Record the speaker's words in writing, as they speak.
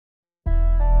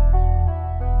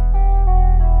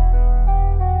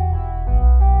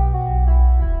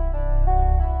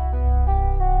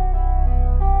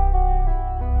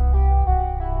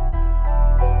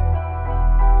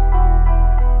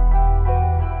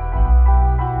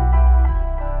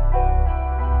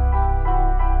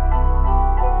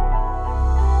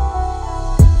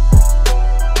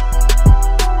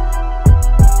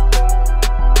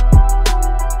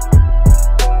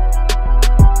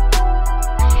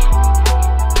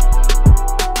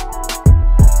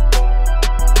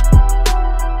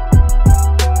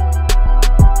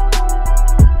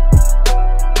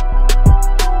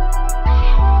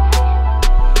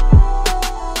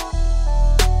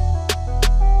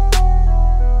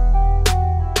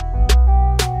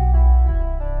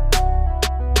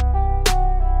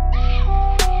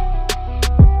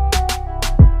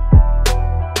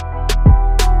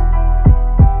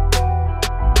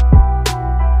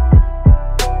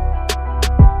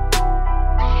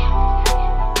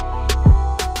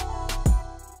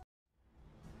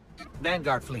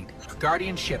Vanguard fleet.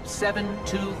 Guardian ship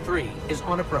 723 is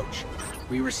on approach.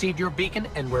 We received your beacon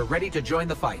and we're ready to join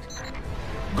the fight.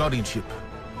 Guardian ship,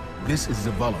 this is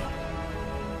Zavala.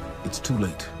 It's too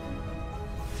late.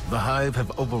 The Hive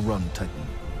have overrun Titan.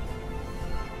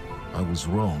 I was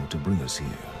wrong to bring us here.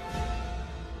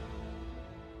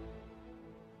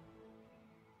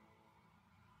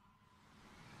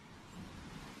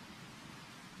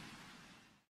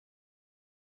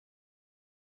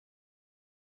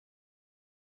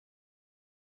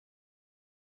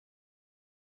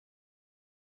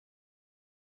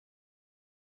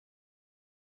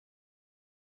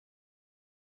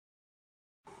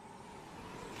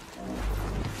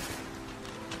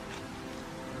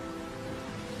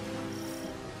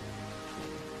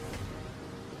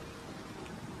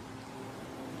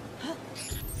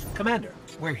 Commander,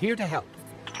 we're here to help.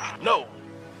 No!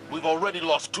 We've already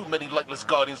lost too many lightless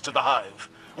Guardians to the Hive.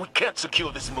 We can't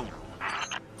secure this moon.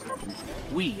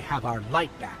 We have our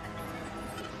light back.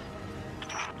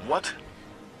 What?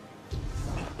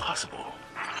 Impossible.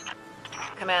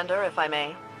 Commander, if I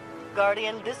may.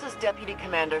 Guardian, this is Deputy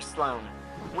Commander Sloan.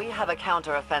 We have a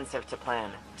counter-offensive to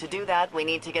plan. To do that, we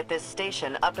need to get this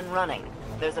station up and running.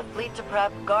 There's a fleet to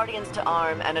prep, Guardians to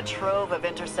arm, and a trove of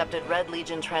intercepted Red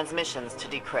Legion transmissions to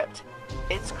decrypt.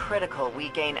 It's critical we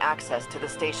gain access to the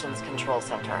station's control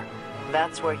center.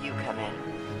 That's where you come in.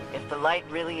 If the light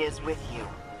really is with you,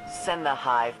 send the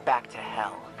Hive back to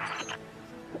hell.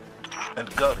 And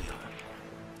Guardian,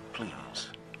 please,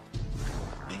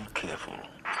 be careful.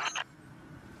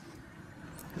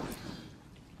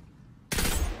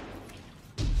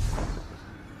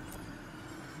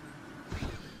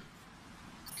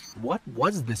 What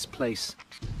was this place?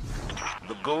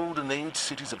 The Golden Age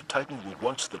cities of Titan were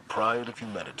once the pride of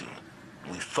humanity.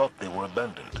 We thought they were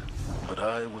abandoned, but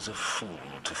I was a fool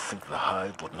to think the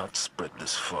Hive would not spread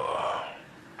this far.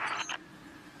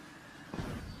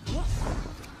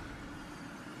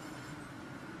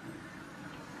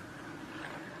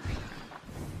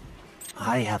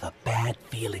 I have a bad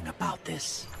feeling about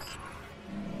this.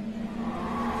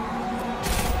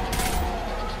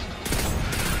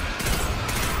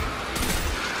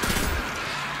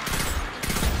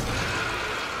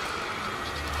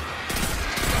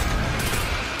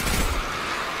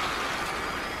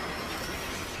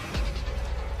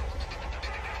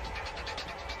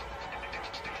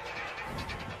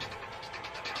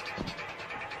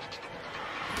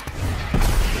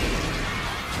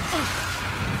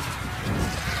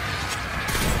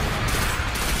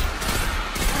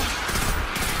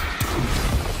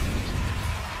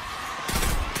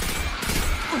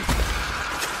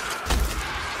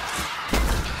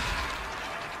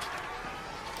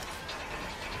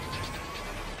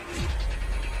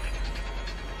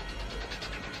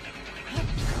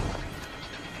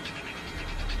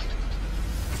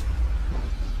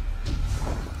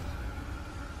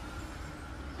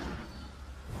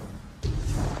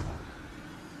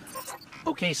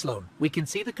 Okay, Sloan. We can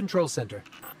see the control center.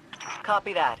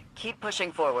 Copy that. Keep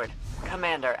pushing forward.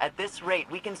 Commander, at this rate,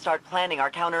 we can start planning our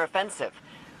counteroffensive.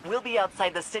 We'll be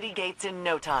outside the city gates in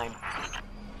no time.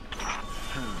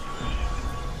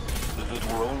 If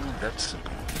it were only that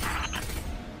simple.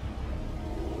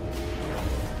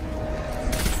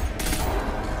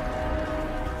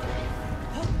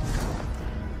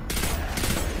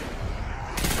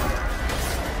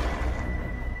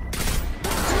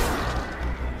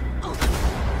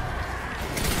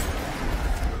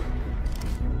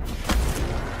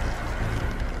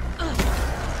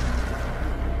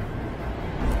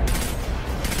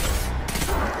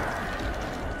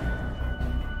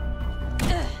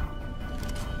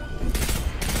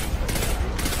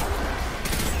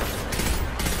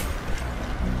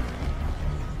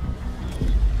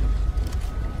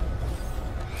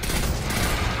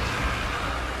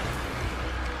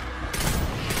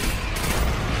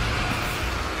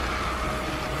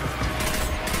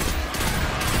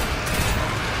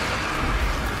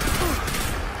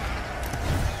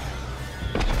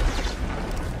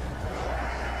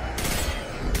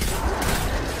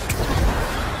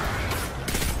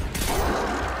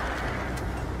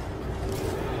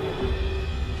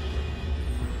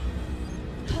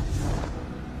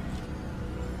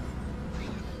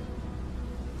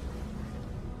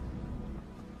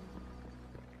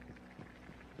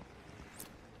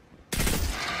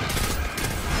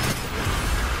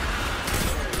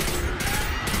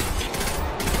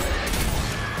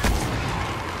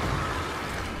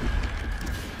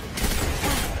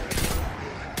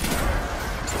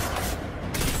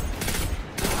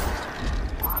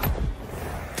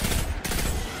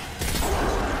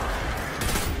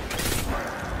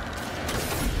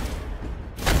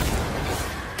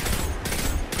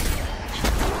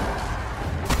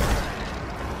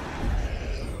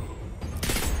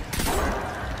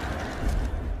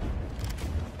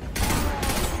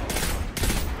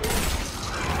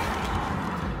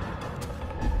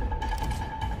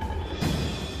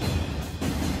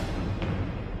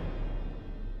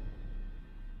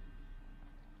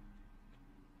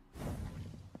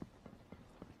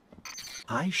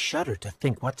 I shudder to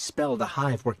think what spell the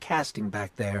Hive were casting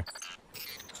back there.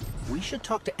 We should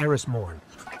talk to Eris Morn.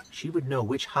 She would know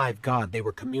which Hive god they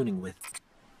were communing with.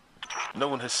 No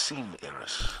one has seen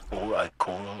Eris, or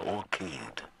Ikora, or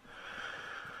Cade,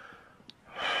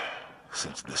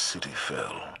 since the city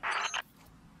fell.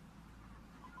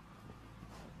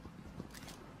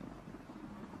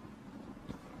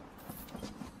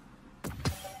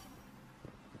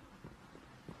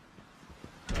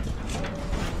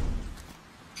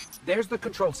 There's the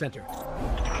control center.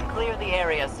 Clear the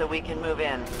area so we can move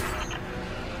in.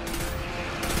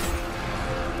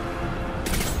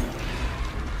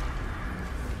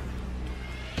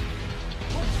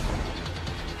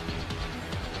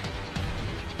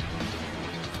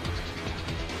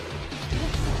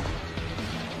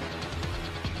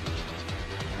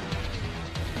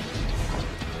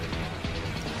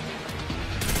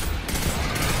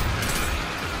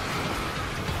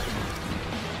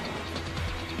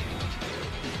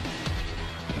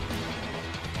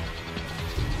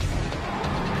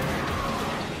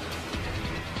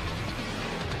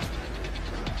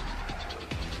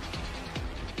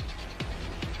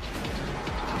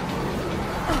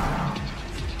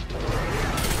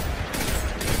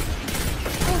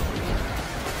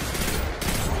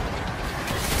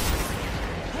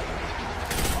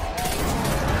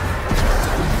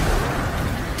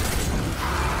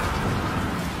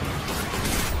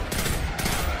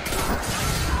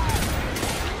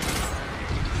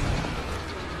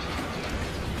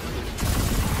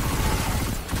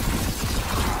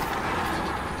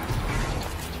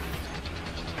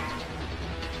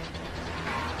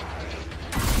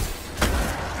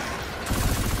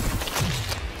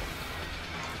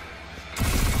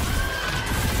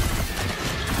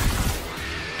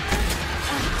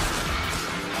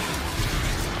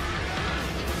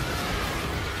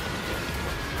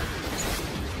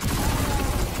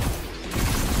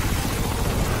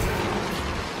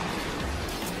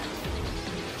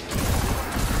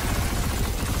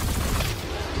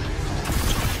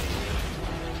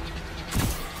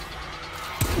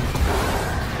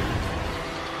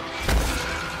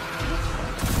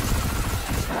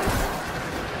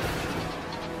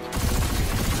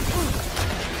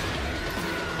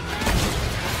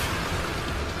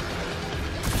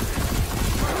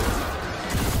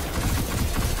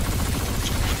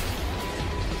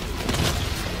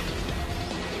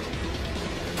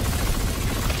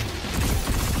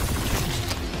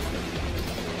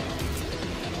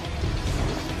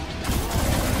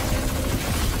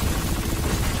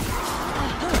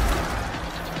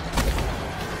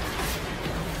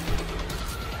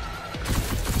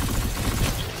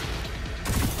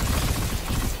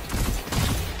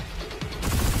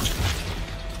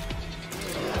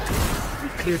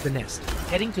 Cleared the nest.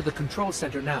 Heading to the control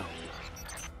center now.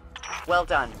 Well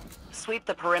done. Sweep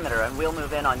the perimeter and we'll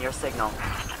move in on your signal.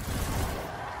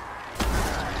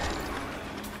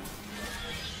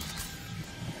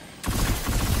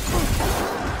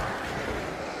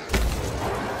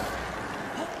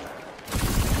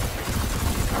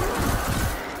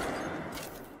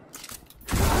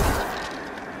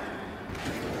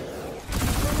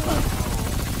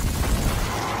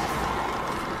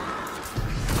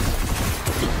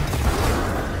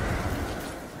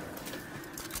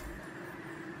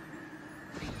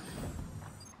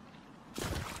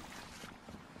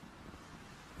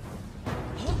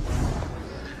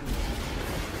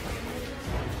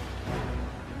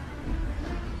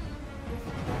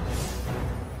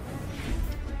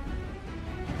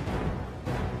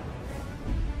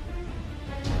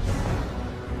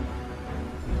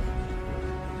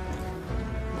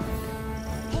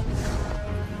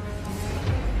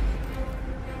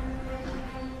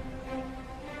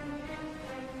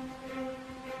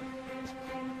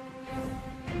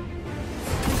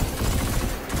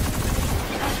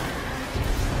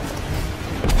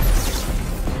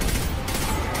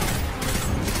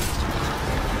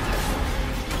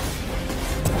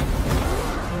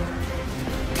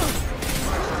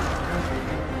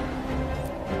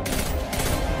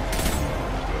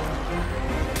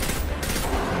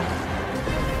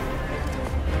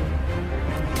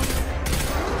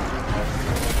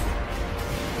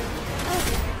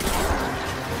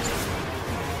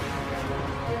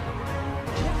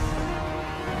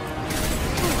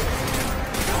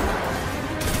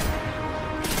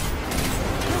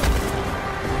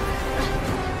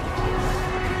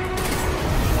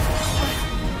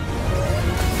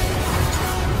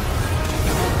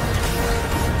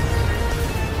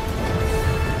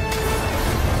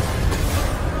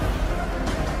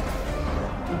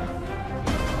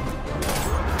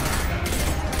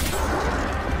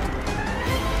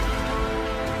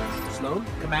 Sloan,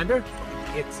 Commander,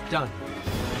 it's done.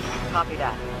 Copy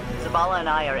that. Zavala and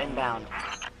I are inbound.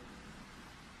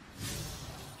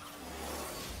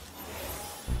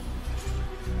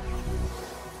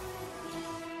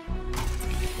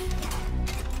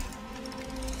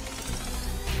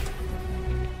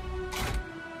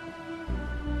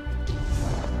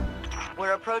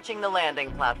 We're approaching the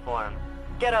landing platform.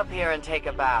 Get up here and take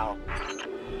a bow.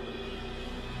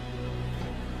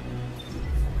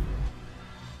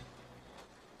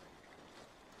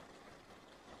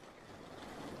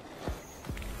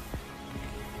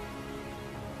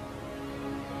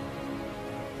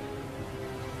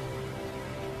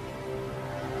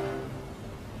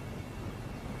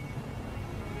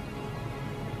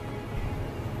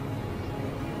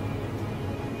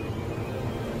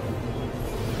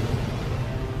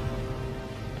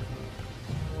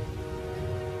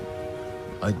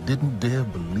 I didn't dare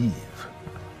believe.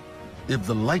 If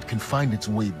the light can find its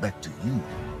way back to you,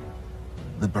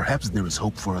 then perhaps there is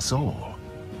hope for us all.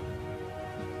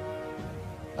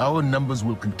 Our numbers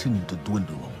will continue to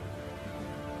dwindle.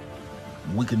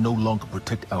 We can no longer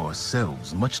protect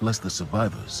ourselves, much less the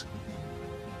survivors.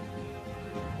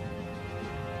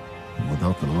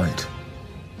 Without the light,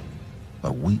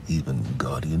 are we even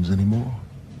Guardians anymore?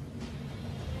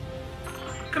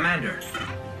 Commander.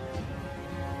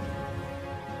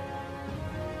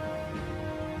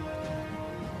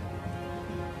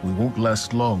 We won't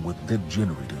last long with dead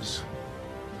generators.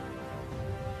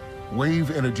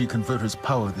 Wave energy converters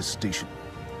power this station,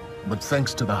 but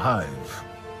thanks to the Hive,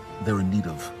 they're in need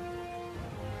of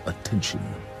attention.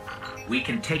 We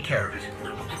can take care of it.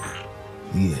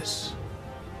 Yes,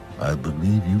 I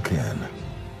believe you can.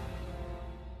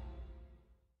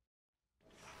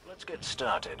 Let's get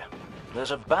started.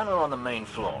 There's a banner on the main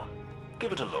floor.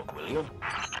 Give it a look, will you?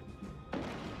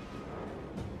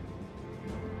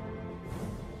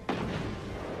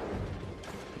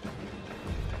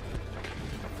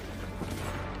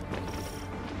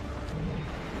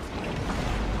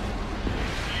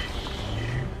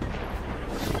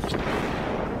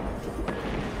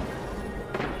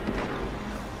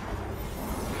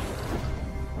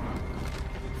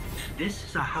 This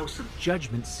is a House of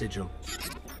Judgment sigil.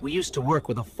 We used to work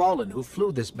with a Fallen who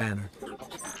flew this banner.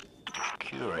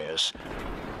 Curious.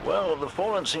 Well, the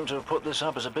Fallen seem to have put this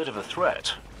up as a bit of a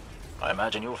threat. I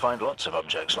imagine you'll find lots of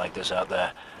objects like this out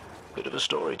there. Bit of a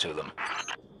story to them.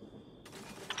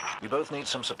 We both need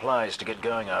some supplies to get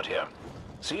going out here.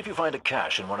 See if you find a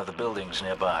cache in one of the buildings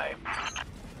nearby.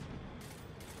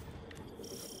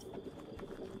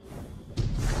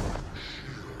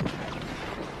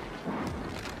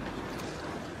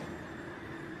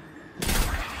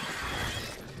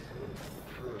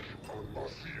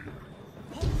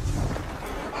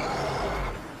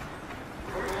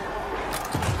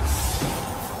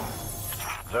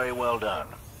 Very well done.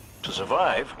 To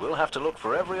survive, we'll have to look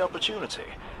for every opportunity.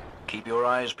 Keep your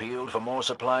eyes peeled for more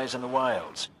supplies in the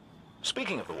wilds.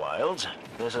 Speaking of the wilds,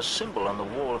 there's a symbol on the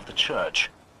wall of the church.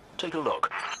 Take a look.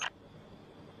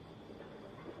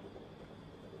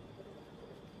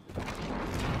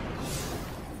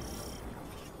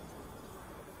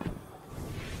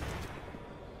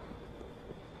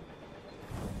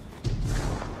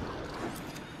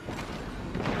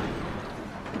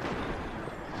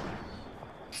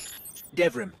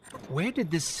 Devrim, where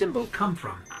did this symbol come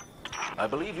from? I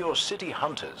believe your city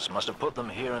hunters must have put them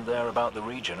here and there about the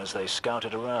region as they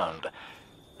scouted around.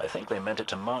 I think they meant it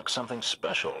to mark something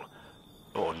special.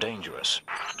 Or dangerous.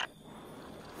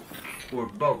 Or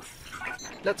both.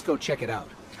 Let's go check it out.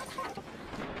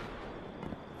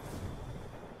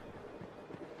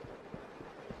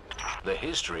 The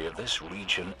history of this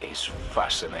region is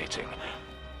fascinating.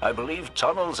 I believe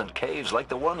tunnels and caves like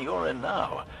the one you're in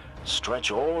now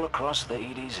stretch all across the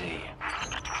EDZ.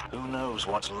 Who knows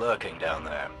what's lurking down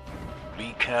there?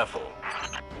 Be careful.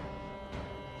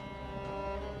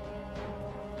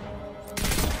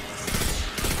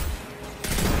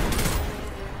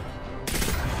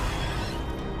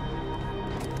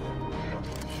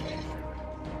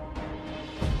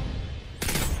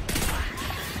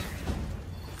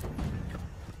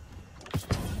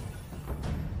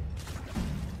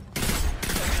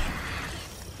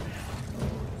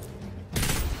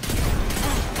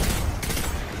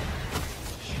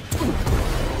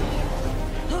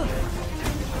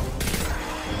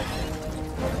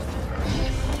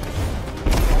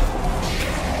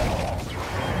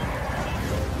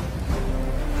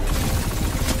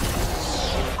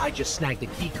 I just snagged a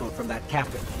key code from that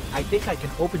captain. I think I can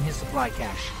open his supply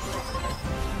cache.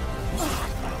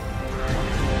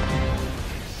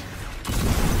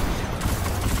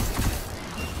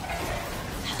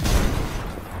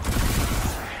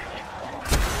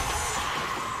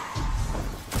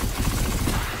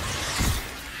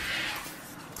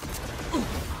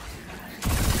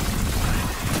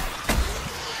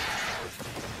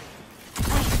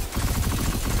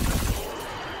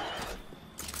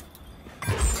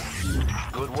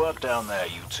 luck down there,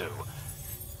 you two.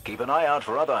 Keep an eye out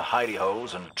for other hidey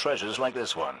holes and treasures like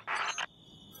this one.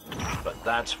 But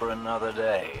that's for another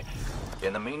day.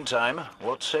 In the meantime,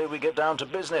 what say we get down to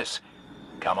business?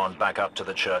 Come on back up to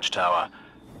the church tower.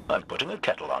 I'm putting a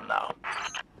kettle on now.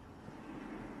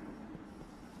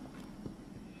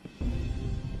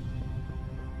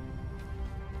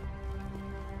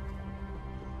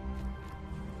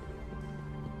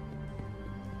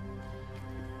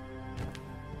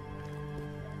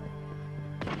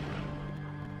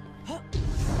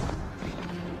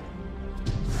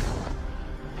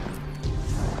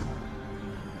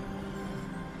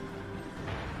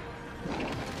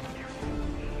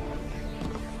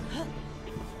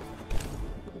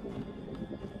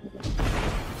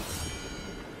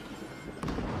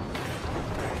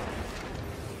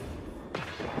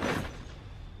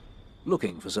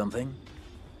 Looking for something?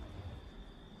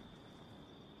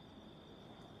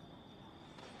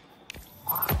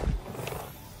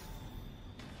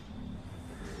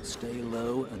 Stay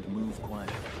low and move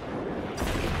quietly.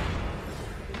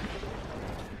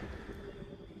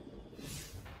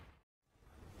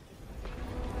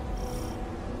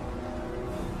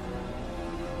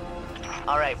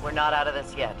 All right, we're not out of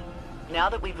this yet. Now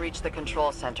that we've reached the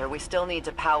control center, we still need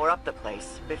to power up the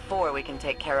place before we can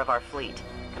take care of our fleet.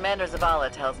 Commander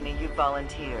Zavala tells me you've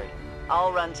volunteered.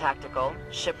 I'll run tactical.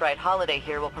 Shipwright Holiday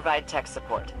here will provide tech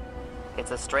support.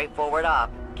 It's a straightforward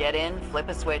op. Get in, flip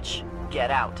a switch, get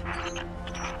out.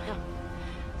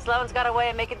 Sloane's got a way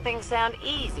of making things sound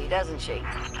easy, doesn't she?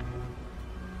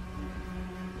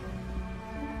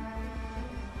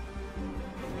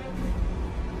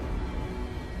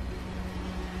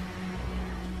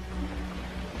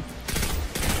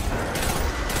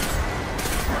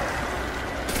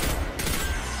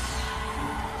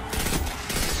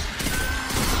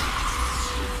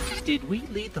 Did we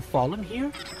lead the Fallen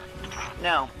here?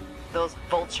 No. Those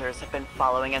vultures have been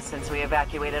following us since we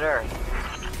evacuated Earth.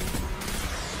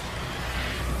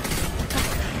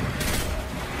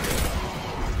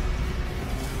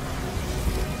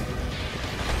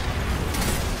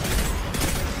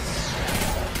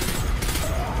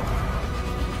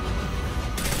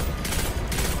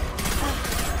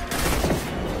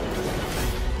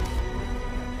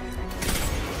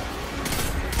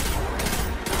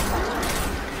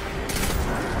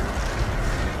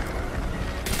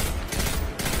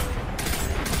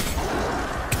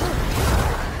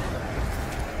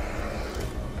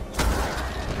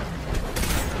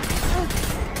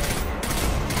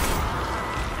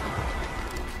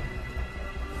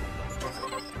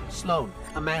 Sloane,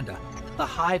 Amanda, the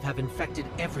Hive have infected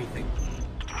everything.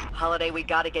 Holiday, we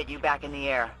gotta get you back in the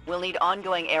air. We'll need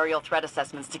ongoing aerial threat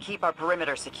assessments to keep our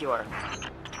perimeter secure.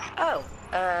 Oh,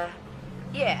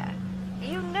 yeah.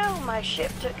 You know my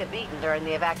ship took a beating during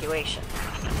the evacuation.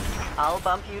 I'll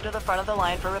bump you to the front of the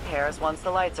line for repairs once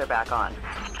the lights are back on.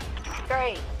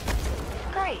 Great.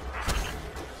 Great.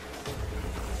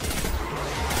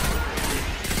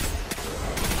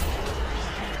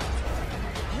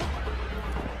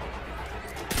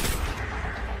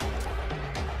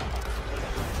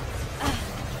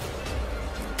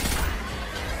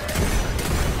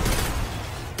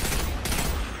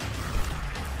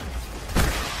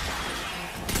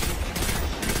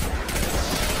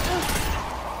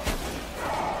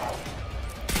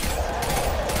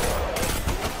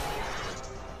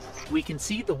 We can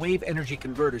see the wave energy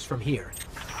converters from here.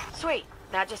 Sweet.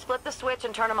 Now just flip the switch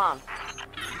and turn them on.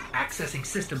 Accessing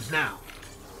systems now.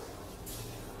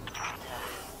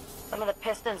 Some of the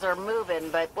pistons are moving,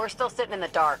 but we're still sitting in the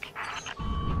dark.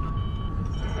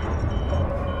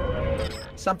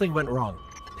 Something went wrong.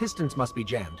 The pistons must be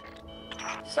jammed.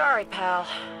 Sorry, pal.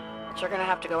 But you're gonna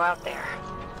have to go out there.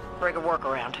 Bring a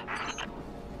workaround.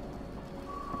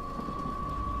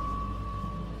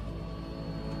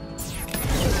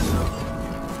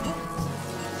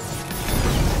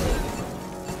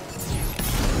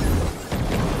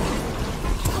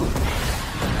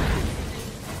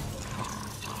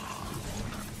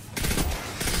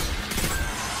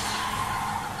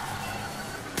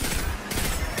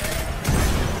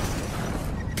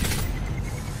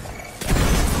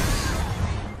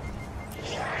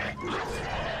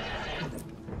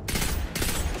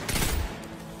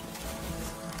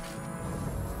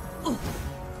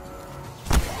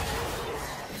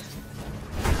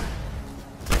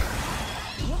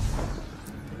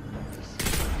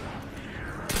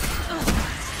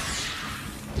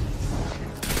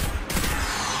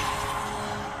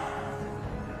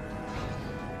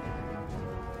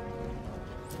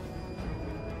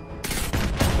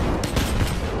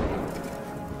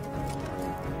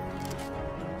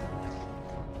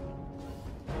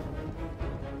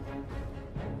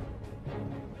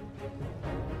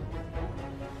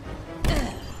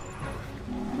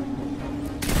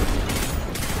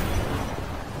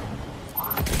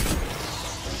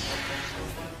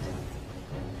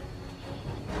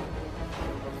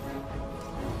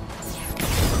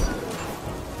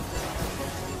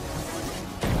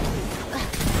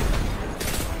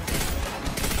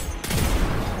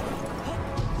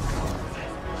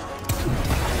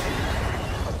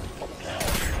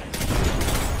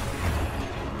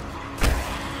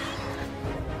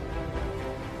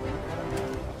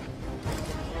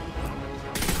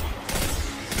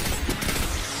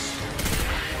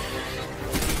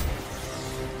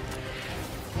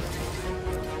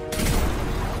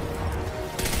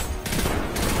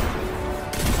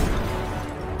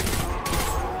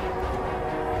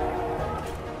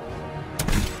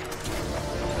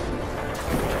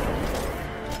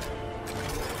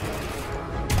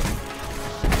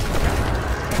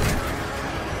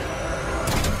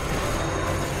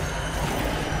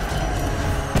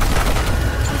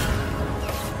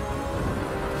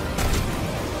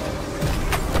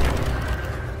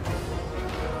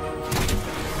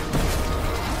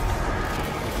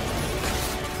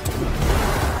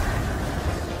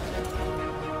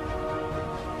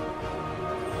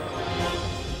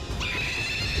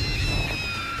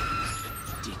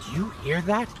 you hear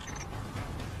that?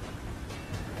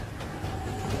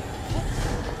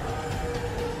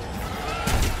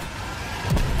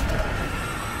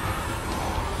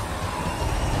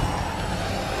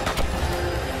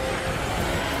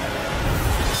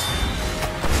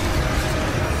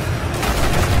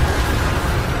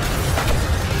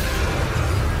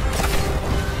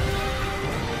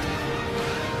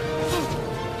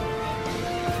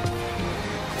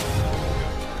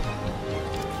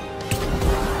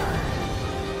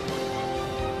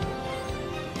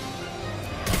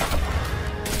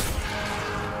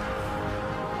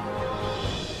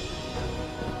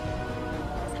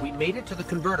 Made it to the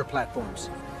converter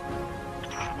platforms.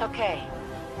 Okay.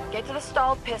 Get to the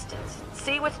stalled pistons.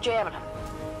 See what's jamming them.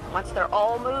 Once they're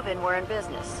all moving, we're in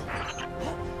business.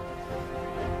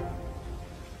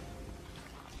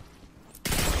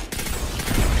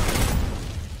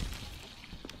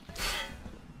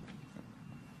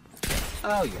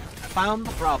 Oh yeah, found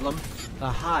the problem. The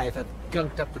Hive have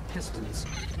gunked up the pistons.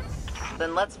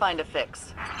 Then let's find a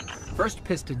fix. First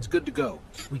piston's good to go.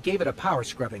 We gave it a power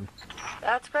scrubbing.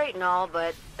 That's great and all,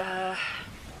 but,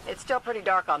 it's still pretty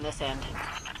dark on this end.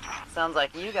 Sounds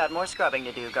like you got more scrubbing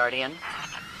to do, Guardian.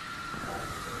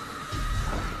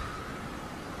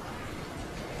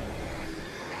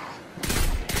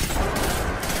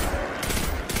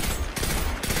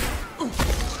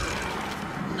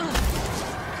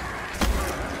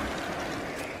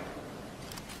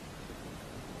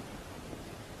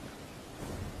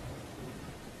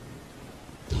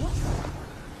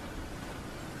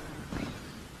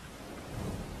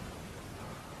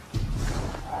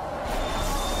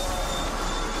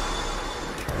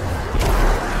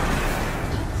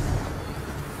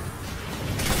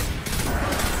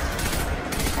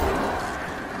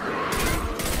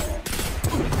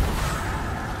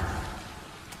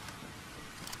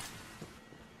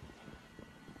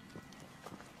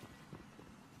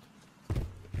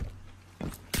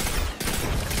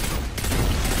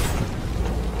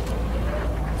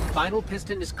 Final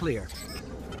piston is clear.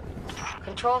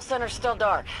 Control center's still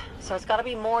dark, so it's gotta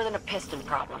be more than a piston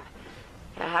problem.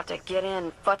 I have to get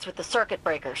in, futz with the circuit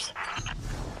breakers.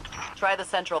 Try the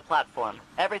central platform.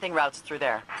 Everything routes through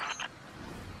there.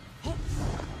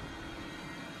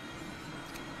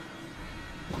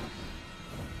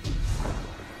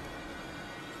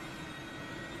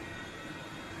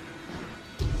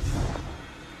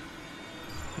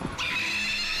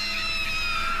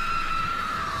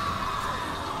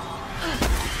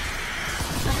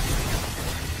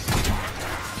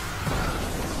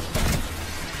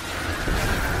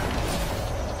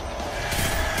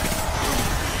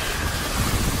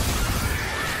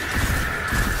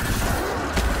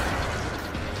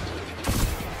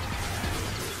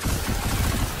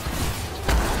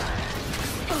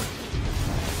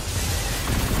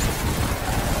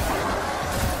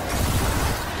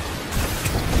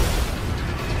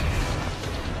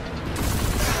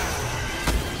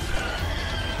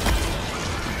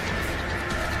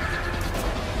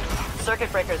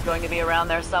 Circuit breaker is going to be around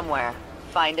there somewhere.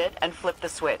 Find it and flip the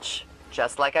switch.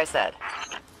 Just like I said.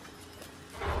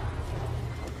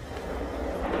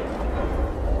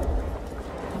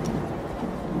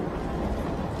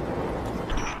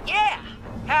 Yeah!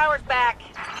 Power's back!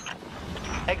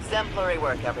 Exemplary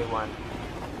work, everyone.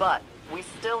 But we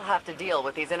still have to deal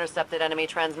with these intercepted enemy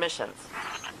transmissions.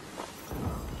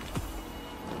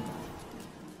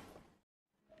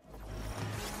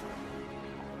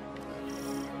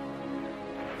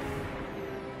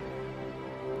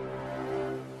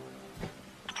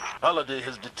 Halliday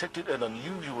has detected an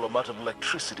unusual amount of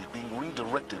electricity being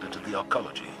redirected into the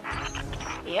arcology.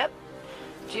 Yep.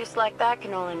 Juice like that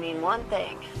can only mean one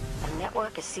thing. A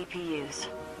network of CPUs.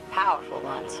 Powerful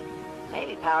ones.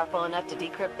 Maybe powerful enough to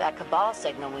decrypt that Cabal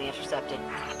signal we intercepted.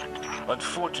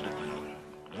 Unfortunately,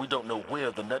 we don't know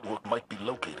where the network might be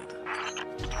located.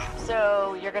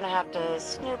 So, you're gonna have to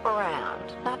snoop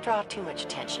around, not draw too much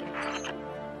attention.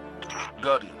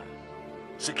 Guardian,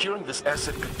 securing this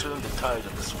asset could turn the tide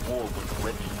of this war with the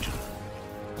Red Legion.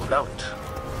 Without it,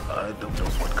 I don't know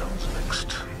what comes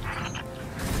next.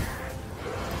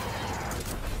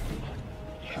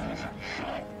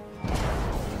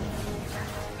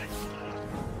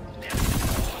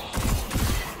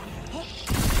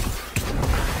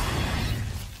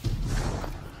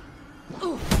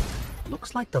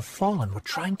 Looks like the Fallen were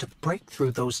trying to break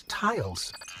through those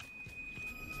tiles.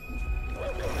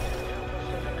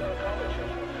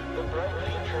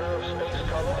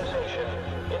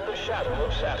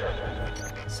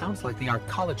 Sounds like the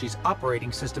Arcology's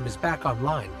operating system is back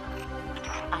online.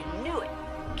 I knew it.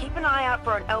 Keep an eye out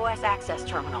for an OS access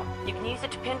terminal. You can use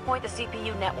it to pinpoint the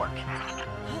CPU network.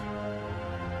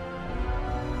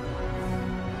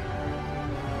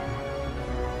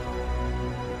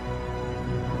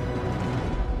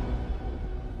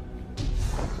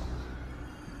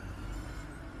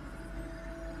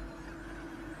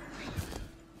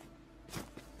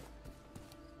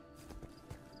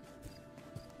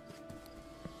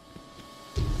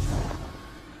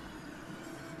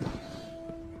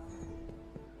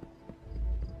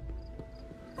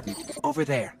 Over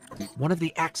there. One of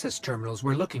the access terminals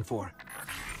we're looking for.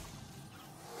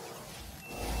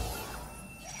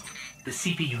 The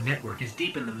CPU network is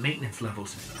deep in the maintenance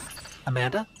levels.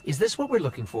 Amanda, is this what we're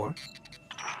looking for?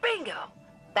 Bingo!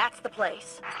 That's the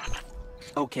place.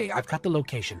 Okay, I've got the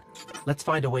location. Let's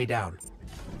find a way down.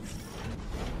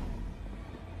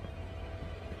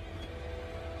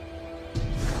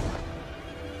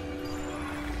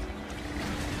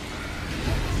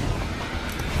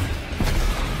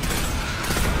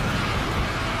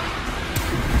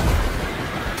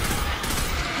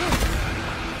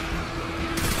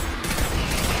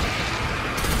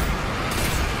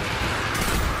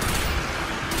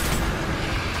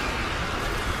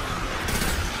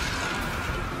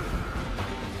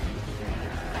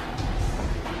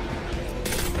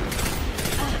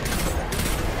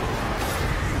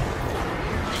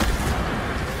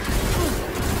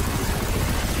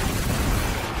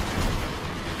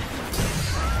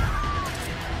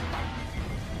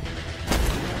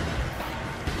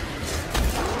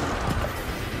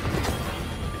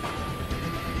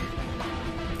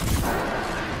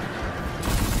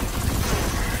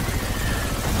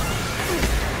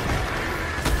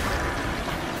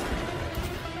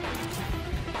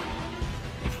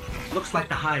 Looks like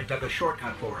the Hive dug a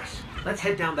shortcut for us. Let's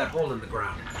head down that hole in the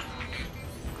ground.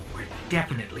 We're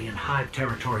definitely in Hive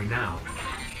territory now.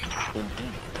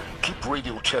 Indeed. Keep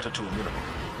radio chatter to a minimum.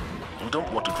 We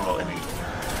don't want to draw any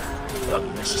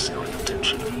unnecessary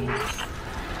attention.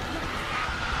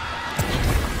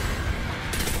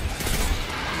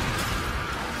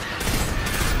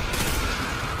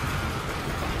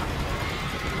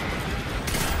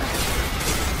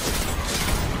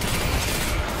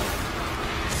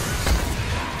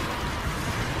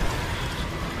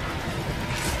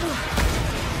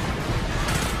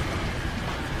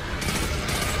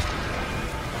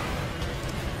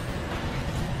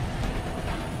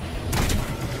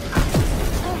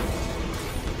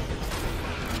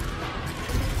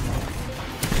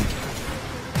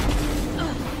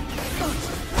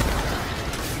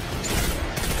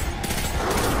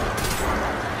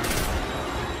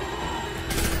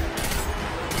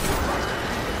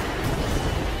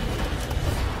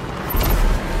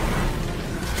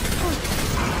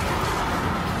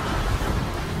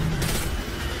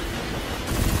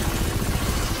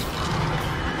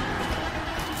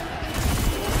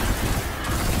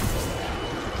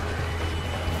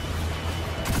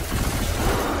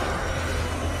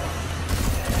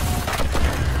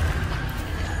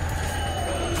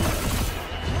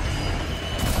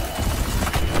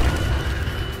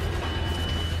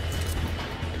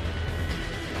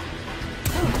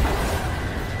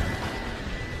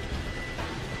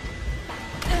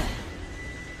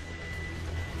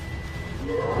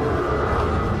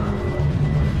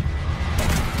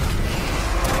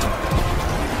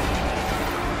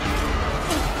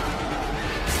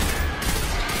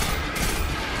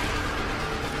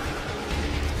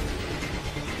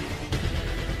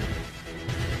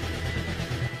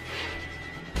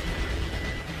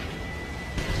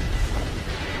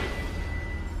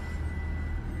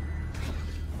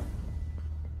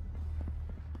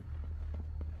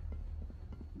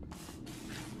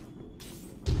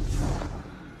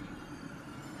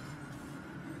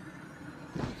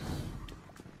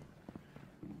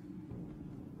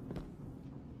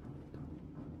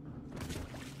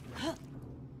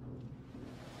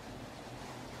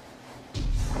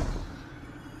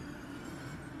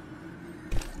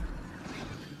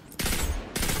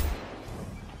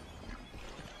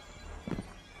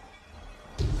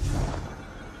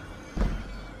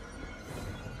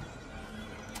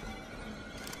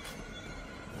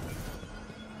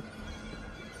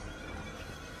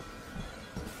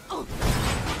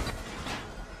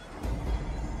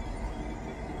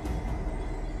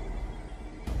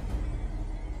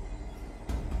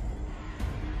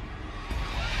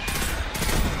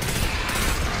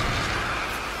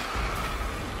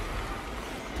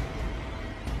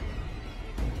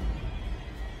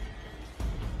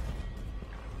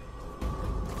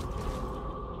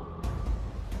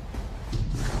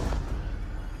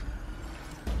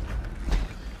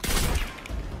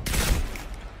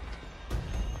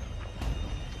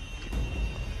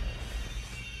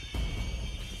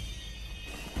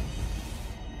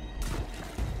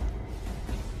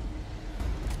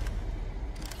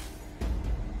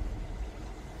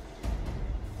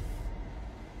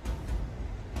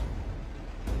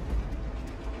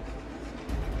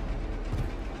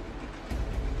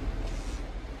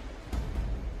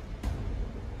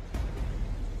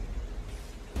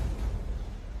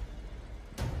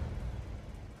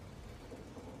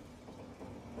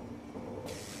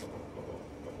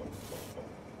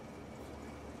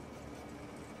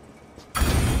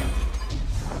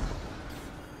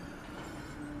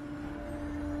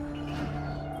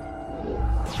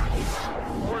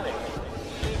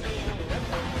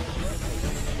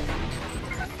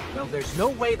 there's no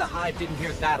way the Hive didn't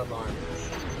hear that alarm.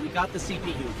 We got the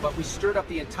CPU, but we stirred up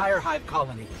the entire Hive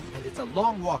colony, and it's a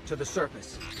long walk to the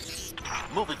surface.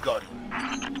 Move it,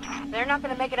 Guardian. They're not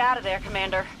gonna make it out of there,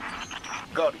 Commander.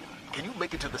 Guardian, can you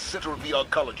make it to the center of the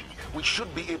arcology? We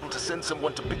should be able to send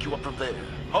someone to pick you up from there.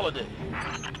 Holiday.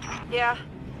 Yeah.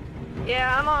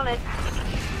 Yeah, I'm on it.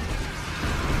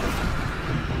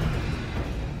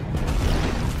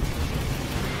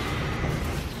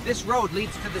 This road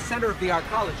leads to the center of the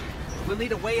arcology. We'll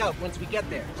need a way out once we get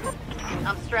there.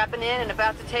 I'm strapping in and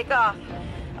about to take off.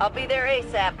 I'll be there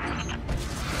ASAP.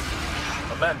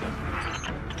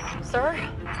 Amanda, Sir?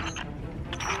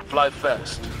 fly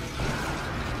fast.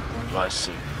 Fly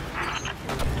safe.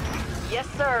 Yes,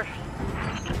 sir.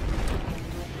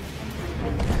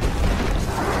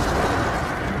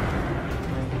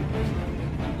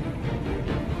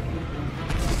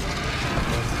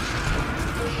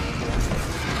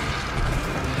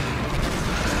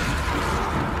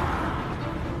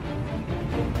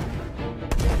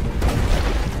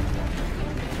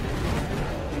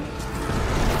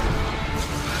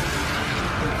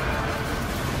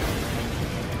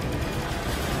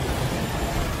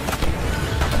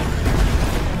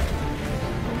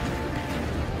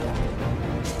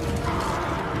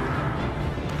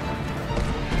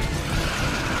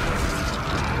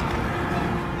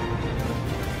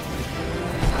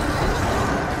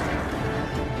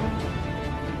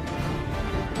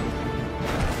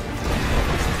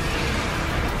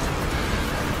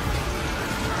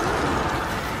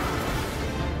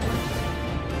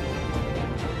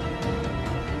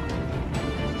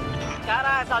 Got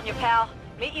eyes on you, pal.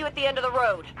 Meet you at the end of the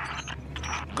road.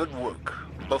 Good work,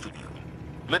 both of you.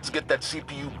 Let's get that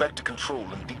CPU back to control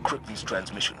and decrypt these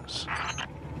transmissions.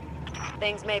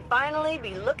 Things may finally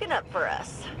be looking up for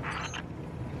us.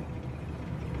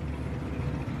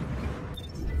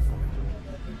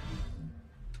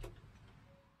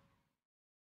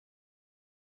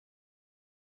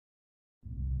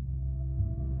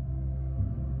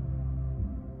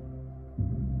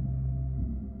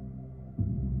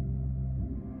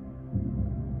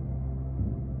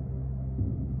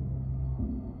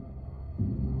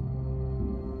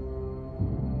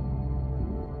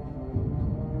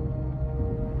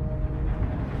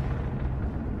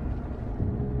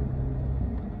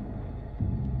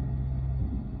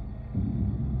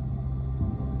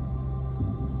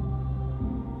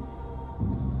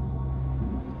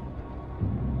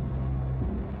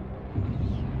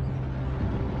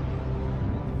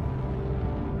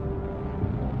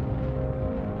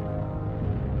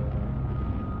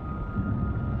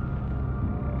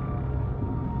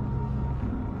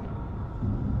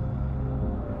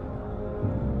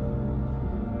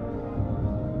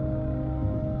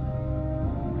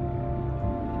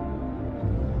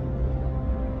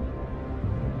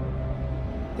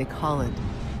 They call it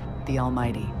the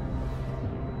Almighty.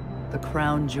 The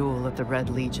crown jewel of the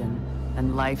Red Legion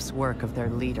and life's work of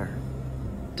their leader,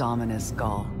 Dominus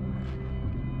Ghaul.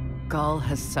 Ghaul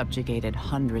has subjugated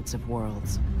hundreds of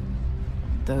worlds.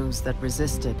 Those that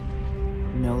resisted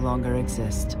no longer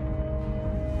exist.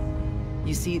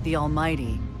 You see, the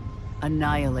Almighty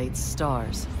annihilates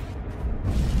stars.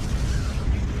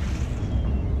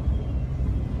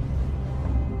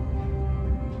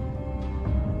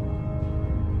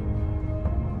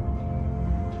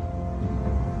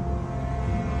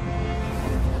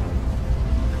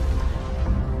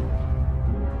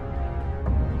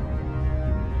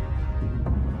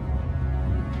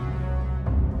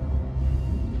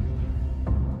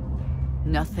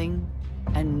 Nothing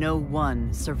and no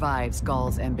one survives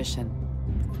Ghaul's ambition.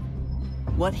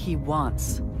 What he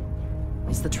wants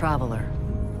is the Traveler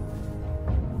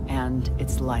and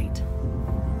its light.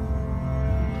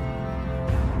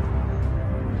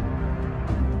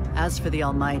 As for the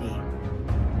Almighty,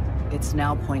 it's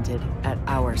now pointed at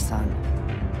our sun.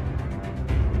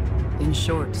 In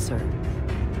short, sir,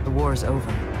 the war's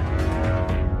over,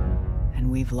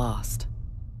 and we've lost.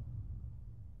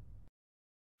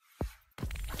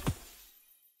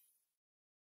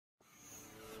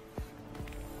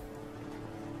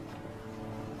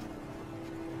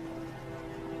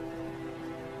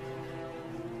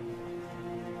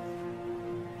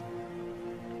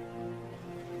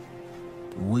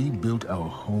 We built our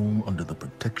home under the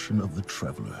protection of the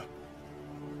Traveler.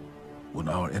 When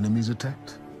our enemies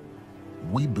attacked,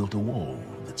 we built a wall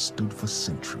that stood for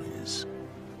centuries.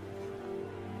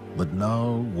 But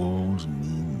now walls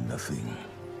mean nothing.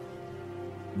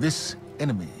 This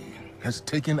enemy has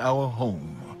taken our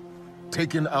home,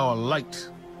 taken our light,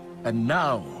 and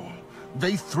now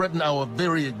they threaten our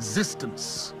very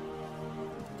existence.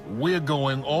 We're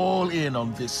going all in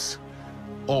on this,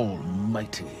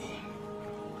 almighty.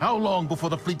 How long before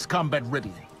the fleet's combat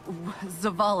ready?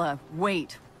 Zavala,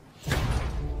 wait.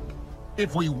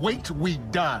 If we wait, we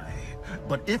die.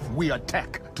 But if we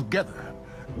attack together,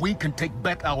 we can take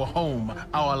back our home,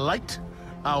 our light,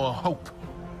 our hope.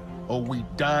 Or we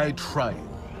die trying.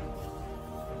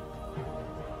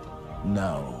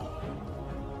 Now,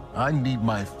 I need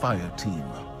my fire team.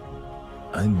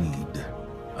 I need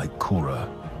Ikora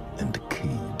and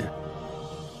Cade.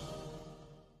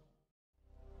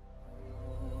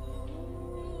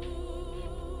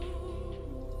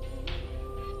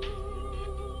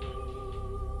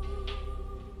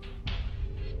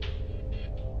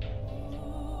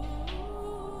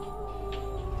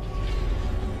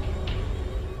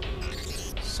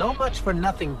 So much for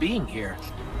nothing being here.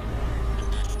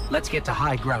 Let's get to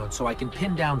high ground so I can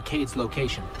pin down Cade's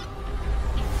location.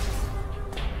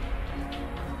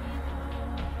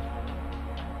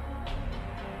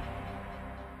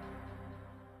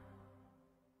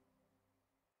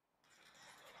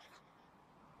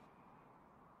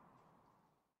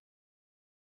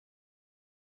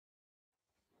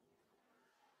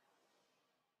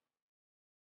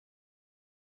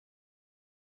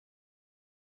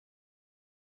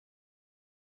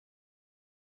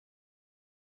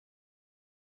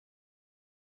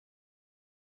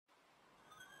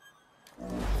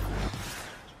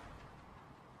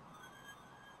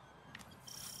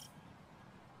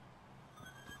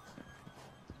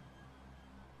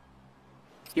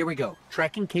 Here we go.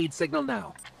 Tracking Cade's signal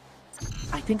now.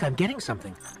 I think I'm getting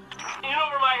something. In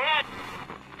over my head.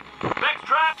 Vex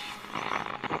trap.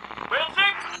 Rail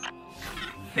 6.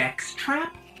 Vex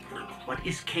trap? What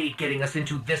is Cade getting us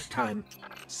into this time?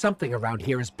 Something around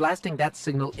here is blasting that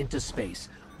signal into space.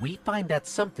 We find that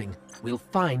something, we'll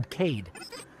find Cade.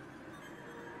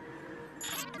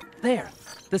 There!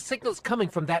 The signal's coming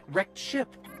from that wrecked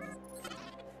ship.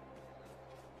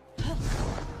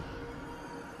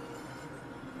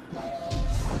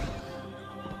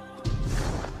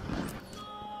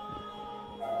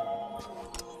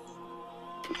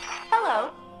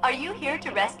 Hello. Are you here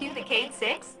to rescue the Cade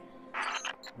 6?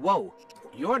 Whoa,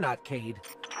 you're not Cade.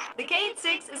 The Cade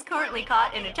 6 is currently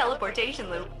caught in a teleportation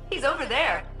loop. He's over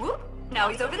there. Whoop. Now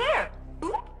he's over there.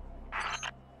 Whoop.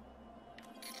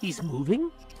 He's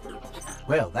moving?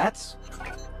 Well, that's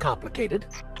complicated.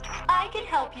 I can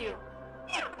help you.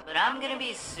 But I'm gonna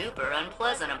be super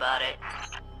unpleasant about it.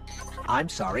 I'm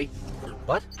sorry.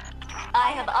 What?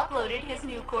 I have uploaded his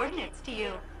new coordinates to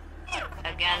you.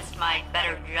 Against my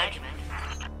better judgment.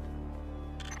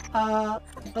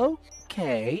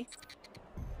 Okay.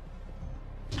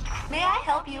 May I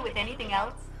help you with anything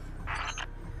else?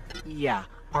 Yeah,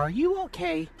 are you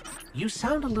okay? You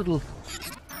sound a little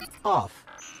off.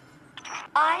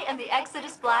 I am the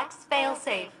Exodus Black's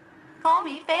failsafe. Call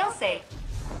me failsafe.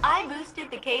 I boosted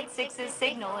the Cade 6's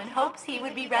signal in hopes he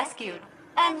would be rescued.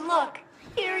 And look,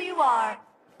 here you are.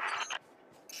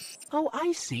 Oh,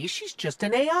 I see. She's just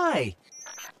an AI.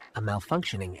 A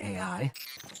malfunctioning AI.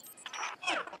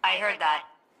 I heard that.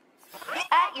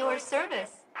 At your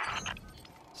service.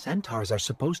 Centaurs are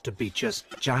supposed to be just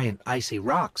giant icy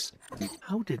rocks.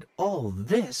 How did all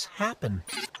this happen?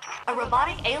 A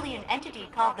robotic alien entity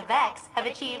called the Vex have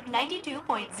achieved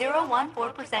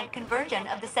 92.014% conversion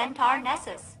of the Centaur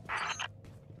Nessus.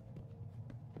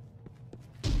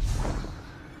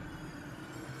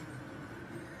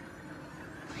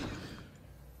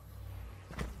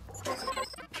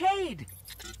 Cade!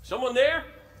 Someone there?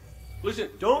 Listen,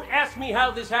 don't ask me how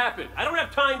this happened. I don't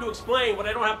have time to explain what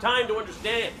I don't have time to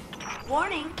understand.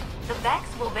 Warning, the Vex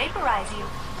will vaporize you.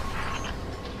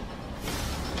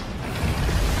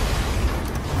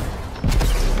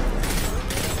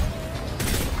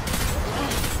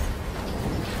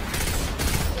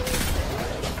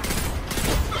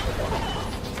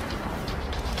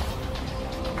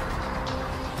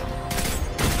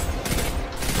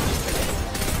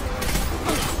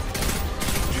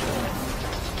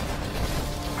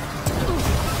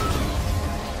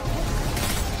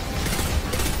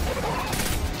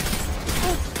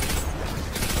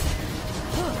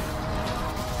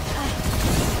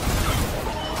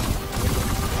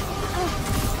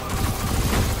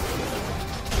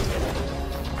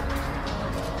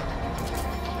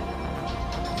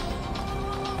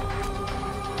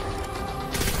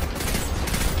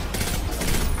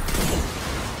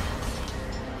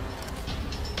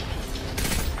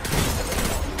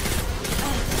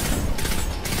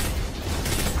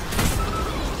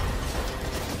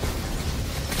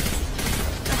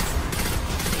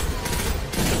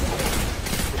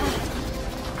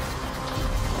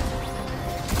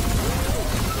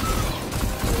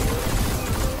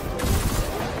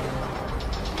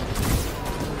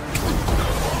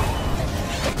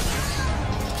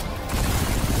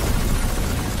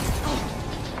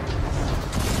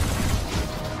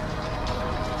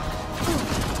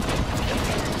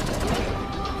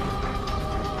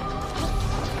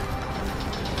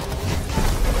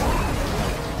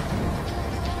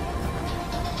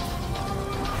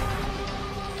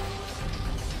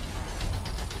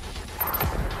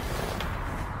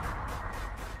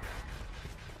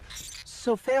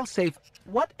 So, Failsafe,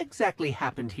 what exactly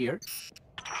happened here?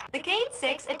 The Cade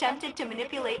 6 attempted to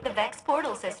manipulate the Vex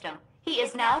portal system. He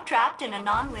is now trapped in a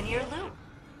non-linear loop.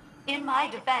 In my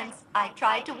defense, I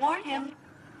tried to warn him.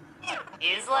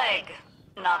 His leg.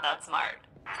 Not that smart.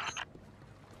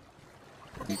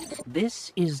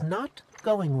 This is not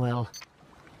going well.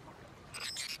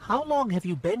 How long have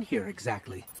you been here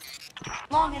exactly?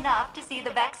 Long enough to see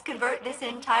the Vex convert this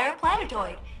entire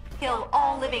planetoid, kill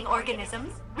all living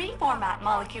organisms, reformat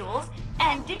molecules,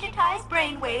 and digitize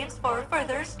brainwaves for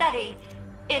further study.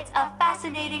 It's a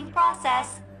fascinating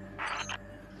process.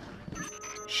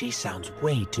 She sounds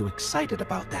way too excited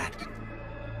about that.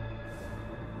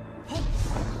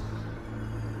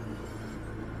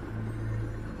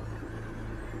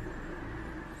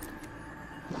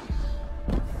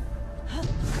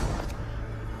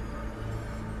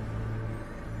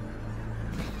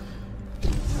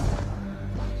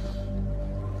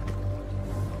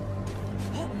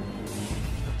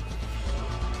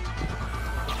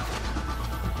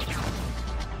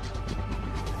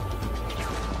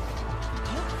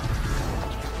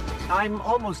 I'm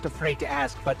almost afraid to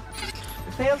ask, but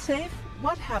Failsafe,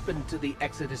 what happened to the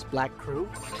Exodus Black crew?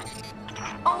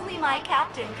 Only my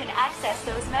captain can access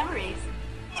those memories.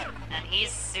 And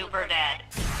he's super dead.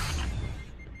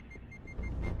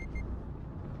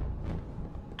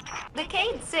 The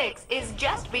Cade 6 is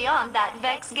just beyond that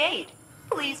Vex gate.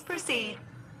 Please proceed.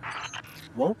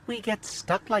 Won't we get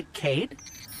stuck like Cade?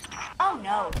 Oh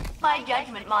no, my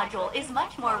judgment module is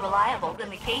much more reliable than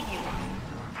the Cade unit.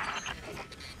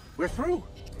 We're through.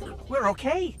 We're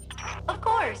okay. Of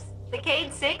course, the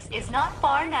Cade 6 is not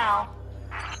far now.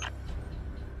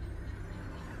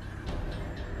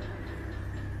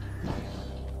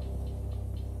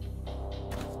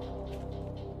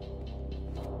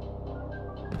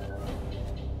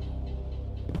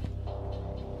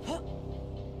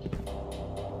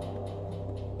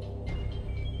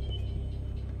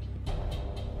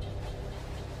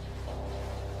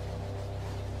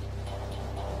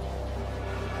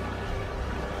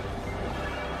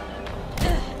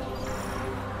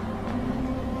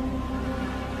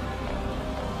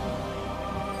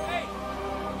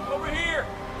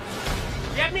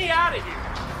 Get me out of here!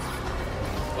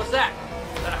 What's that?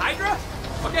 Is that a Hydra?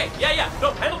 Okay, yeah.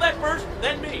 No, handle that first,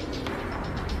 then me.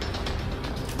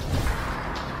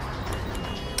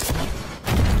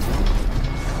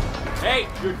 Hey,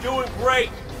 you're doing great.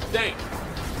 Thanks.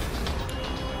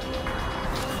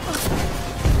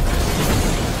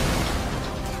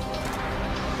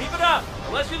 Keep it up.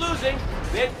 Unless you're losing,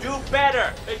 then do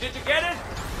better. Hey, did you get it?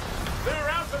 Been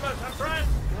around so much.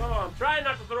 I'm trying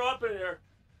not to throw up in here.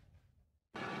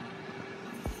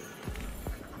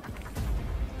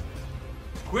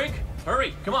 Quick,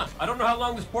 hurry, come on. I don't know how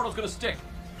long this portal's gonna stick.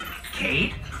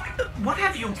 Cade? What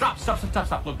have you...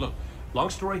 Stop. Look. Long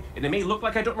story, and it may look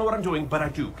like I don't know what I'm doing, but I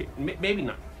do. Okay, maybe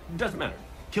not. It doesn't matter.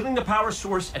 Killing the power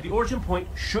source at the origin point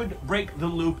should break the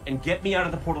loop and get me out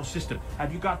of the portal system.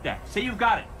 Have you got that? Say you've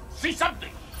got it. Say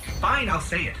something! Fine, I'll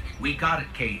say it. We got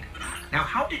it, Cade. Now,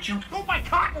 how did you... Oh, my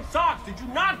cotton socks! Did you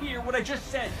not hear what I just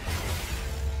said?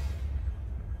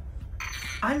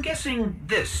 I'm guessing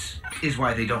this is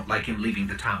why they don't like him leaving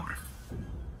the tower.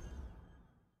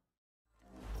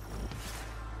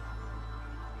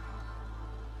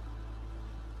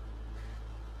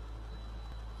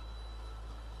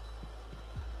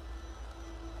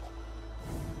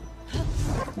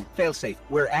 Failsafe,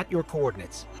 we're at your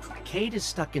coordinates. Cade is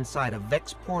stuck inside a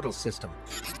Vex portal system.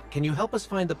 Can you help us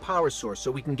find the power source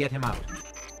so we can get him out?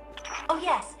 Oh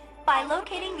yes, by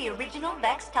locating the original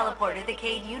Vex teleporter the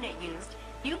Cade unit used,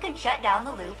 you can shut down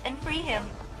the loop and free him.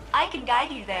 I can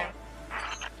guide you there.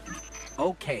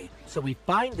 Okay, so we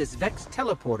find this Vex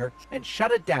teleporter and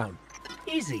shut it down.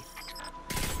 Easy.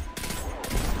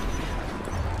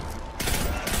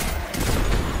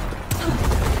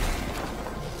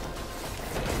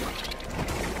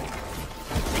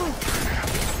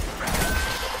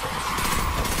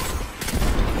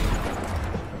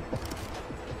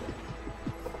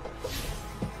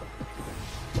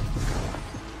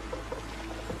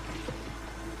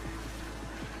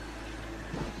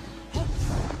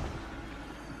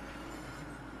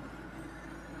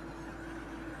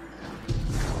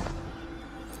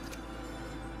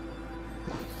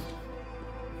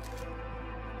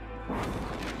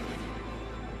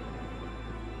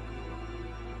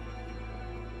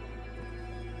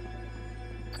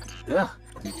 Ugh,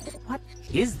 what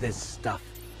is this stuff?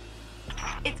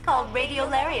 It's called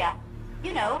radiolaria.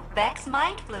 You know, Vex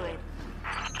mind fluid.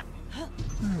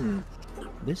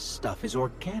 This stuff is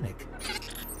organic.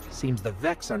 Seems the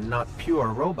Vex are not pure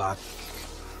robots.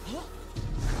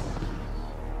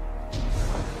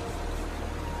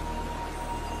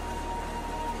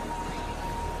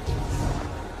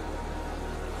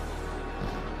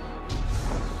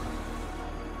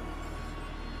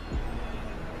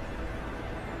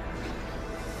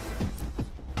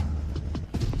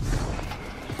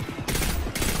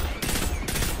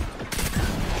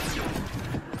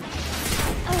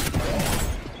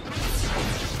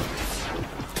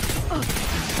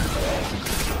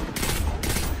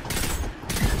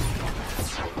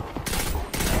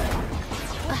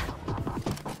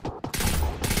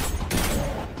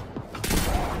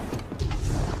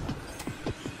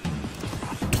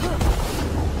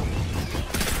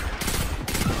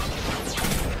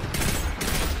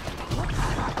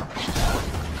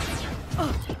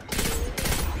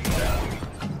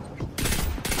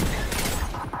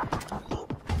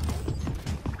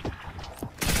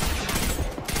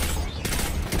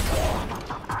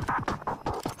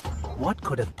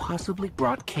 could have possibly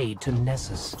brought Cade to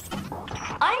Nessus?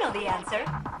 I know the answer.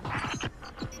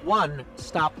 1,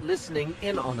 stop listening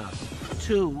in on us.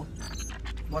 2,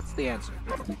 what's the answer?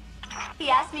 He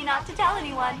asked me not to tell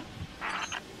anyone.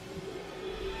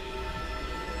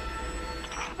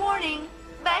 Warning!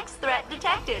 Vex threat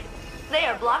detected. They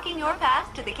are blocking your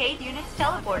path to the Cade unit's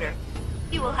teleporter.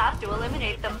 You will have to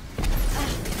eliminate them.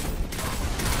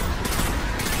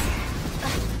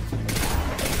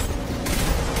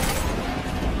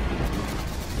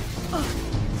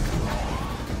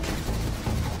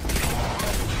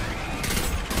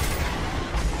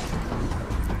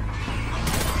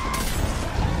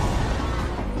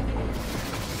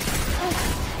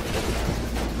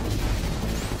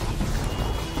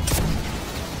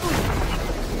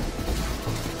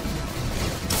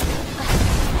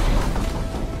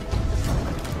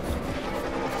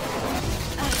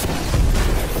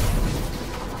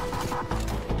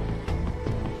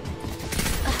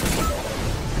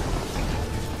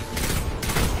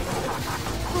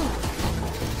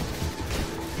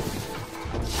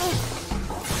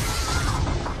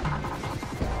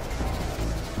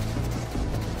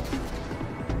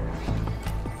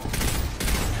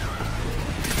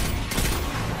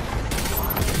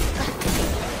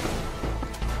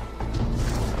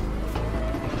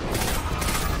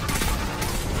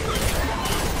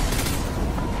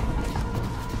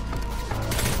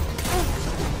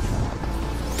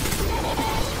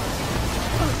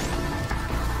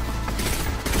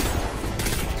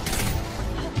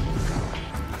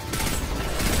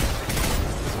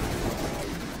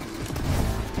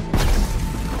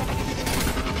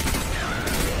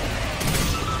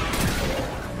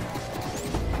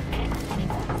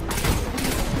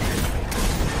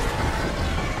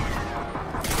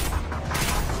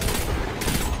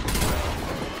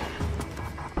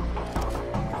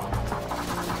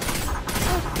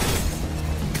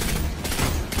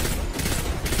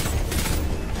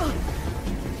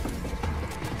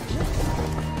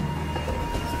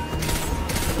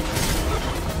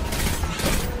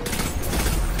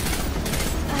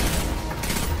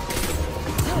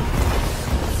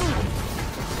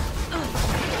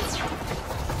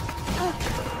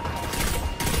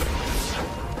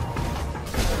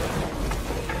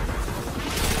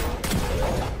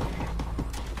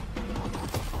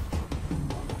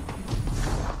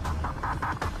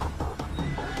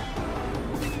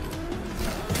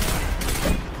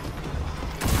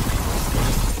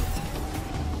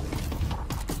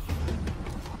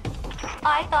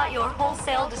 I thought your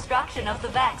wholesale destruction of the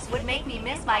Vex would make me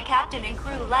miss my captain and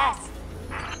crew less.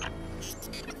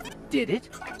 Did it?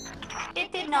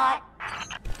 It did not.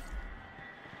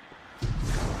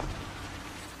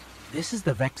 This is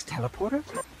the Vex teleporter?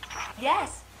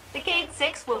 Yes, the Cade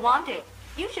 6 will want it.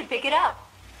 You should pick it up.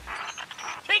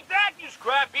 Take that, you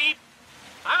scrap heap!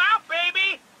 I'm out,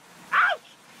 baby! Out!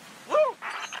 Woo!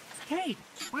 Cade,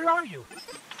 where are you?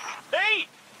 Hey!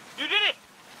 You did it!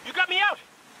 You got me out!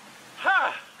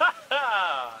 Ha! Ha!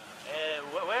 Ha!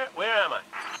 Where am I?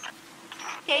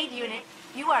 Cade unit,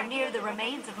 you are near the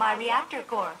remains of my reactor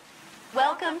core.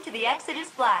 Welcome to the Exodus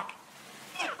Black,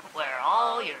 where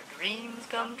all your dreams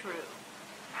come true.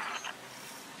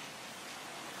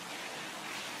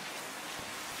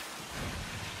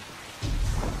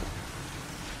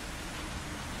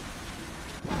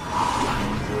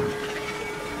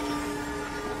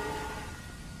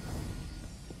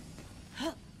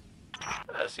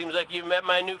 Seems like you've met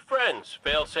my new friends,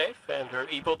 Failsafe, and her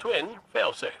evil twin,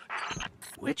 Failsafe.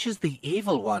 Which is the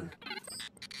evil one?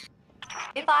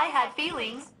 If I had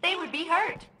feelings, they would be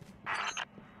hurt.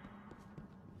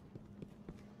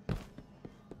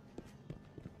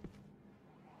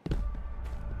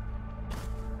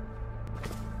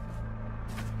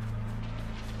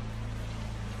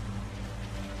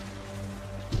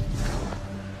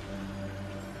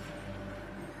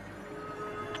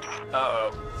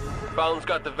 Uh-oh. Fallon's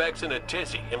got the Vex in a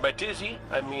tizzy, and by tizzy,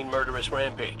 I mean murderous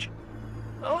rampage.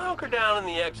 I'll hunker down in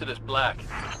the Exodus Black.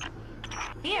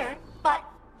 Here, but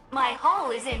my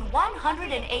hull is in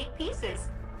 108 pieces.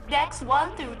 Decks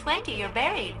 1 through 20 are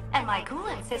buried, and my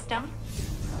coolant system...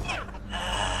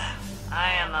 I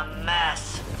am a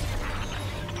mess.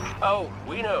 Oh,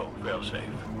 we know,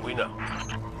 Failsafe. We know.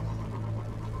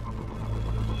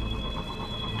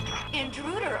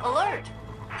 Intruder alert!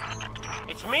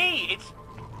 It's me!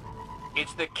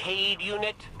 It's the Cade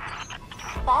unit.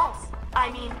 False.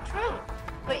 I mean true.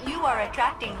 But you are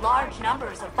attracting large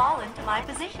numbers of Fallen to my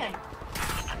position.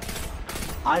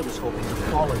 I was hoping the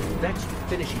Fallen and Vex would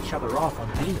finish each other off on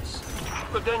Venus.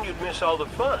 But then you'd miss all the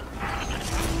fun.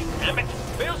 Damn it!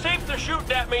 Failsafe, they're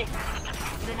shooting at me!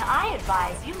 Then I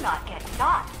advise you not get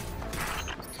shot.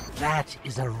 That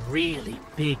is a really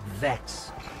big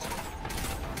Vex.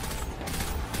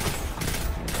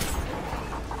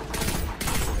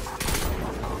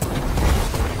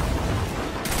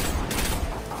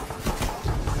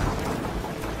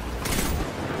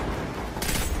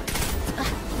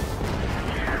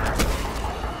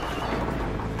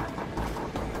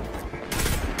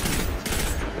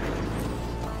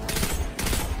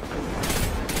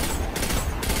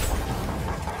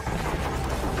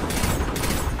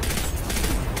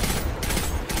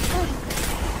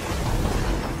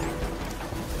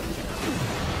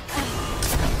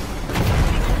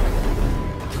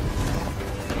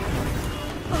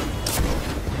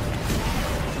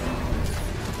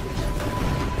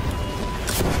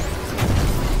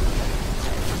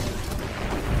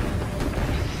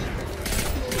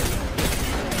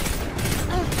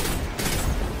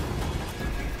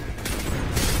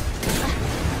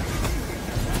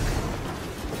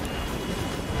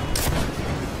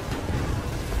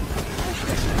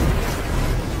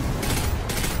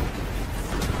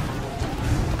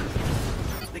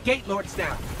 Gate Lord's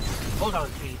down. Hold on,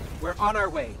 Cade. We're on our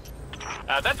way.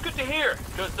 That's good to hear,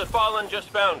 because the Fallen just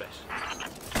found us.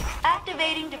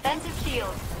 Activating defensive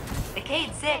shields. The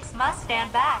Cade 6 must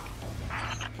stand back.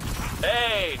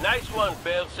 Hey, nice one,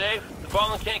 failsafe. The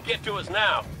Fallen can't get to us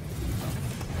now.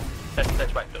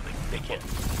 That's right, though. They can't.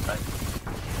 Right?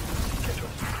 Can't to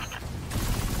us.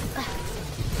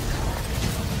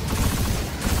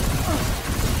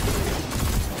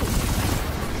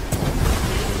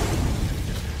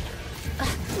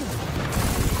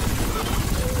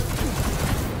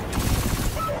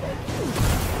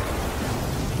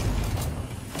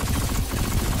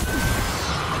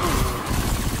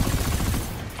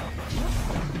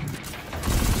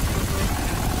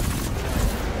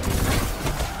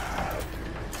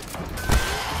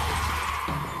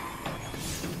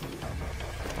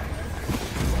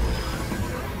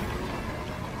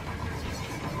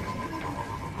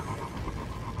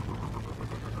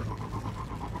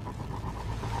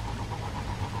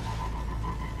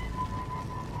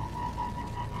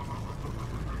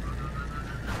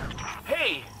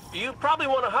 Hey, you probably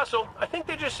want to hustle. I think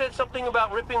they just said something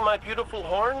about ripping my beautiful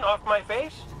horn off my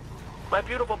face. My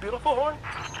beautiful, beautiful horn.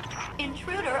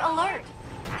 Intruder alert.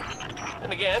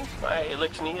 And again, my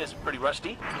elixir is pretty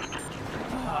rusty.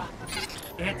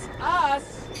 It's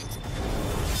us!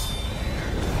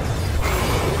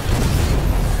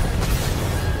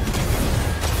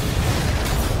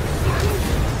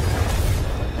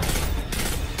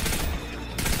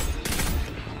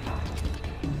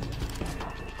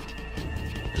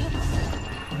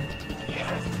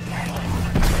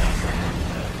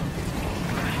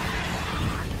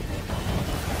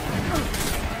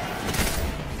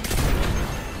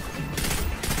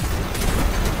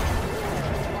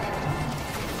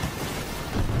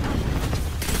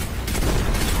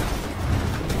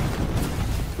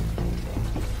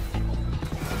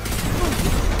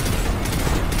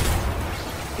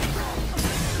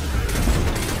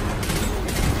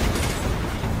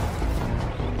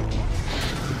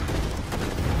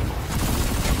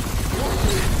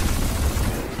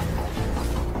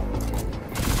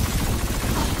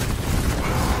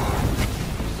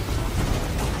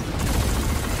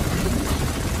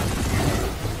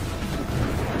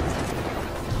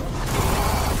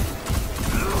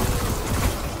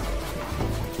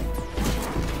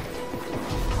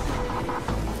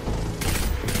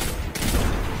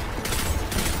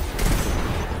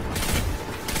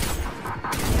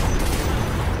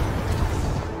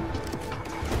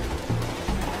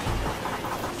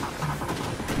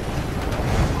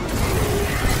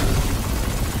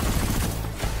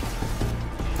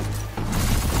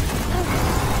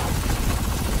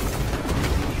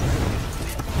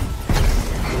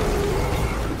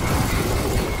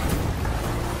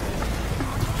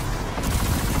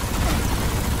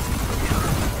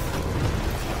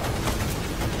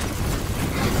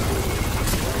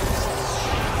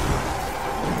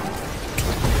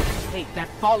 That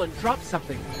Fallen dropped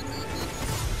something.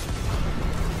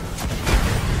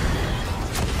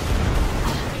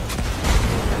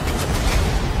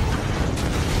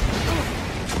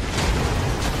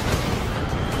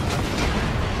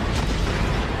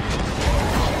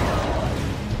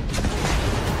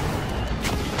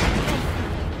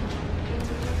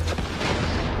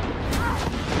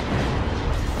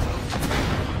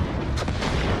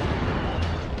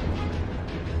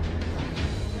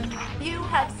 You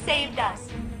have saved us.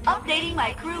 Updating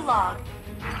my crew log.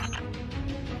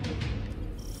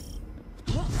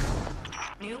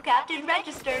 New captain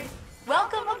registered.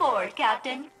 Welcome aboard,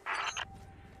 Captain.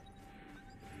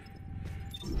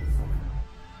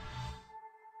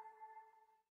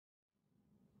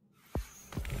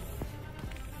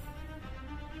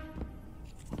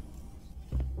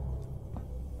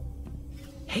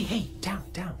 Hey, down.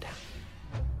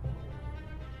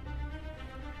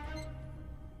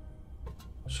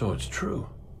 So it's true.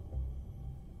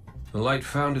 The light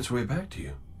found its way back to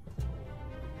you.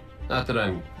 Not that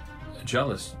I'm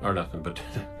jealous or nothing, but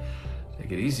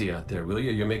take it easy out there, will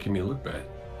you? You're making me look bad.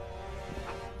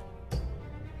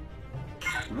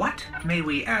 What, may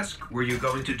we ask, were you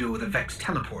going to do with a Vex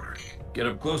teleporter? Get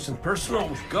up close and personal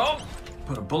with Gull,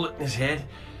 put a bullet in his head,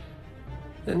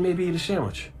 then maybe eat a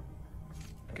sandwich.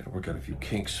 Gotta work out a few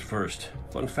kinks first.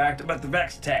 Fun fact about the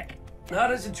Vex tech.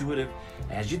 Not as intuitive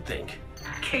as you'd think.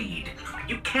 Cade,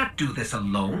 you can't do this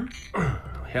alone.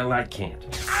 Hell, I can't.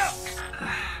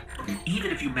 Even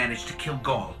if you manage to kill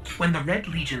Gaul, when the Red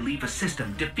Legion leave a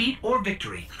system, defeat or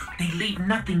victory, they leave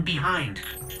nothing behind.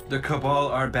 The Cabal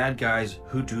are bad guys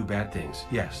who do bad things.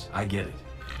 Yes, I get it.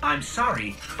 I'm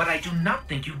sorry, but I do not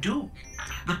think you do.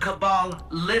 The Cabal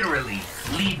literally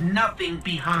leave nothing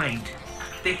behind.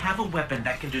 They have a weapon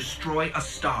that can destroy a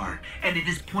star, and it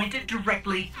is pointed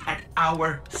directly at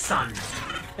our sun.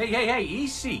 Hey,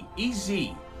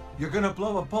 easy. You're gonna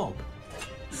blow a bulb.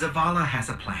 Zavala has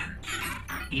a plan.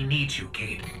 He needs you,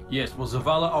 Cade. Yes, well,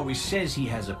 Zavala always says he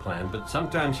has a plan, but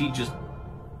sometimes he just...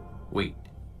 Wait.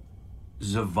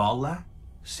 Zavala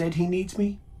said he needs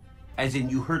me? As in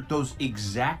you heard those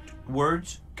exact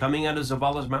words coming out of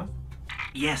Zavala's mouth?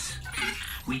 Yes,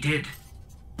 we did.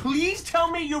 Please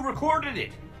tell me you recorded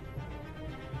it!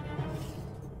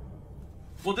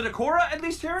 Well, did Akora at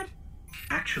least hear it?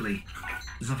 Actually,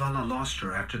 Zavala lost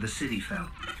her after the city fell.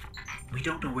 We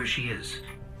don't know where she is.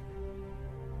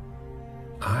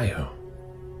 Io,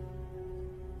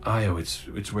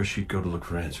 it's where she'd go to look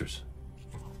for answers.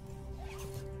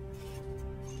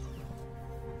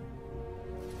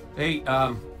 Hey,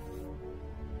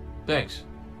 thanks.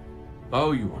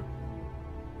 Oh, you won.